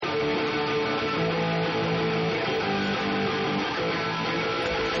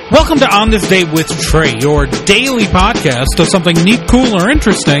Welcome to On This Day with Trae, your daily podcast of something neat, cool, or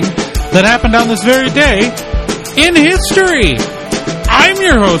interesting that happened on this very day in history. I'm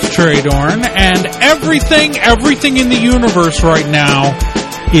your host, Trae Dorn, and everything in the universe right now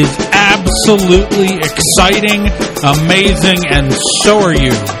is absolutely exciting, amazing, and so are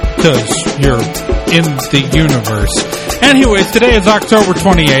you, because you're in the universe. Anyways, today is October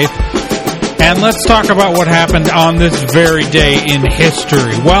 28th. And let's talk about what happened on this very day in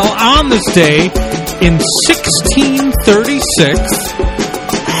history. Well, on this day, in 1636,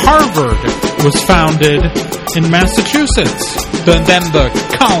 Harvard was founded in Massachusetts, then the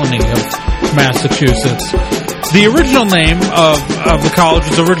colony of Massachusetts. The original name of the college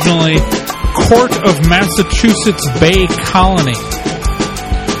was originally Court of Massachusetts Bay Colony.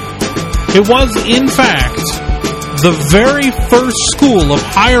 It was, in fact, the very first school of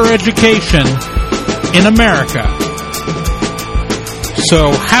higher education in America. So,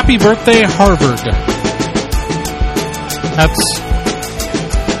 happy birthday, Harvard.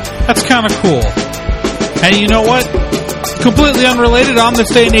 That's kind of cool. And you know what? Completely unrelated, on this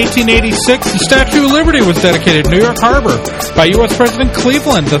day in 1886, the Statue of Liberty was dedicated in New York Harbor by U.S. President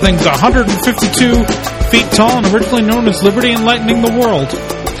Cleveland. The thing's 152 feet tall and originally known as Liberty Enlightening the World.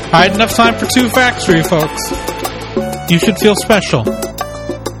 I had enough time for 2 facts for you folks. You should feel special.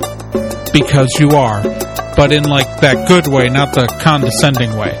 Because you are. But in, like, that good way, not the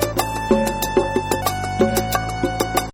condescending way.